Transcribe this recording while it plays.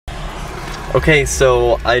Okay,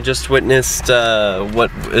 so I just witnessed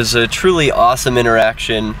what is a truly awesome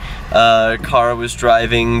interaction. A car was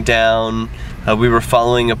driving down, we were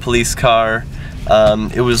following a police car.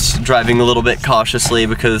 It was driving a little bit cautiously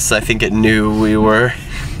because I think it knew we were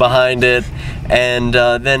behind it. And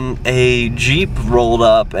then a Jeep rolled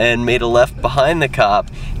up and made a left behind the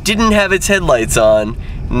cop. Didn't have its headlights on.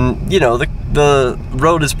 You know, the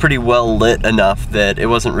road is pretty well lit enough that it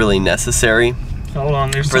wasn't really necessary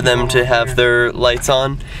for them to have their lights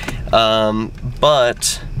on.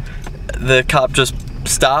 But the cop just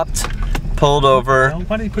stopped, pulled over.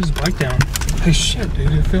 Why did he put his bike down? Hey, shit,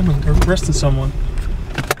 dude, you're filming. They're arresting someone.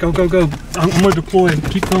 Go, go, go. I'm gonna deploy.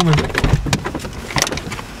 Keep filming.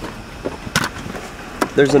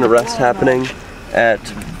 There's an arrest happening at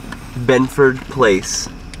Benford Place.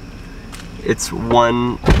 It's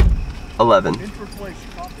 111. Benford Place,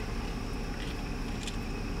 copy.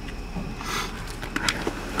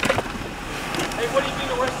 Hey, what are you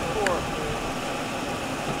being arrested for?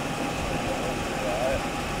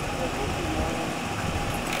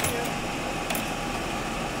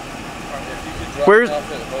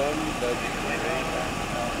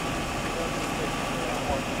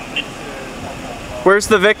 Where's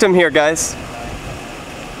the victim here, guys?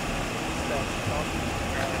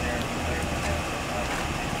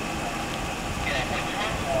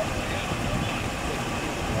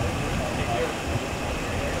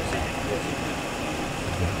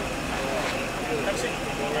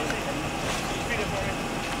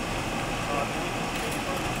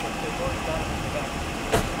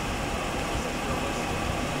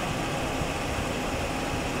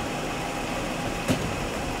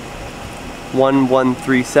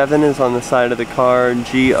 .1137 is on the side of the car.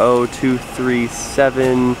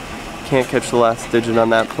 G0237. Can't catch the last digit on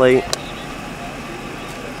that plate.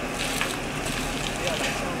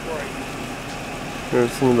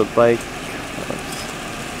 There's some of the bike.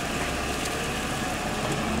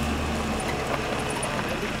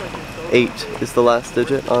 8 is the last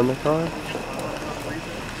digit on the car.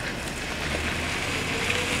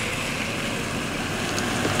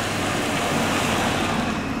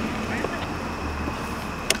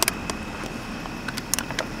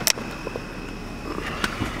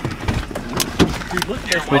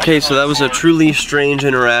 Okay, so that was a truly strange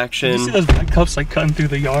interaction. Did you see those bike cuffs like cutting through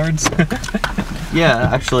the yards? Yeah,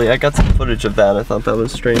 actually, I got some footage of that. I thought that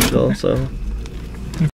was strange also.